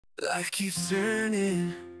Life keeps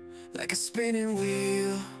turning like a spinning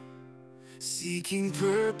wheel, seeking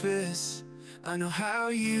purpose. I know how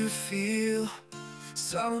you feel.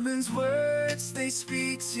 Solomon's words, they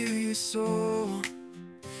speak to your soul.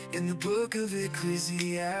 In the book of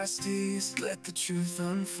Ecclesiastes, let the truth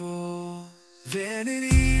unfold.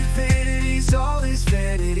 Vanity, vanity's all is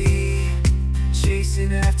vanity,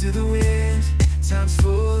 chasing after the wind, time's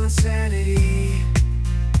full insanity.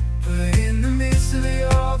 But in the midst of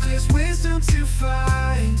it all, there's wisdom to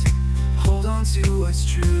find. Hold on to what's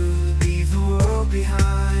true, leave the world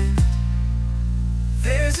behind.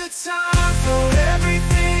 There's a time for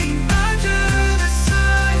everything under the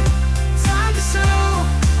sun. Time to sow,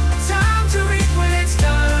 time to reap when it's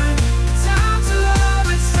done. Time to love,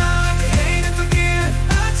 it's time to hate and forgive.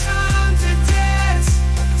 A time to dance,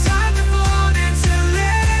 time to mourn and to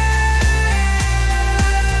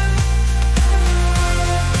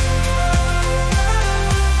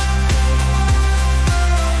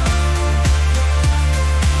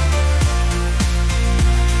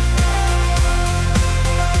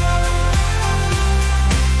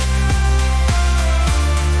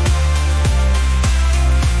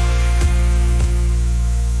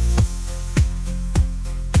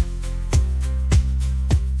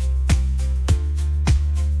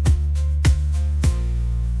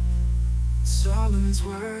Solomon's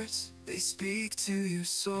words, they speak to your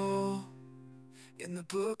soul. In the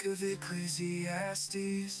book of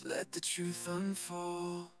Ecclesiastes, let the truth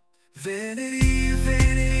unfold. Vanity,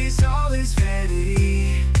 vanity's all is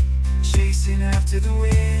vanity, chasing after the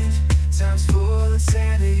wind,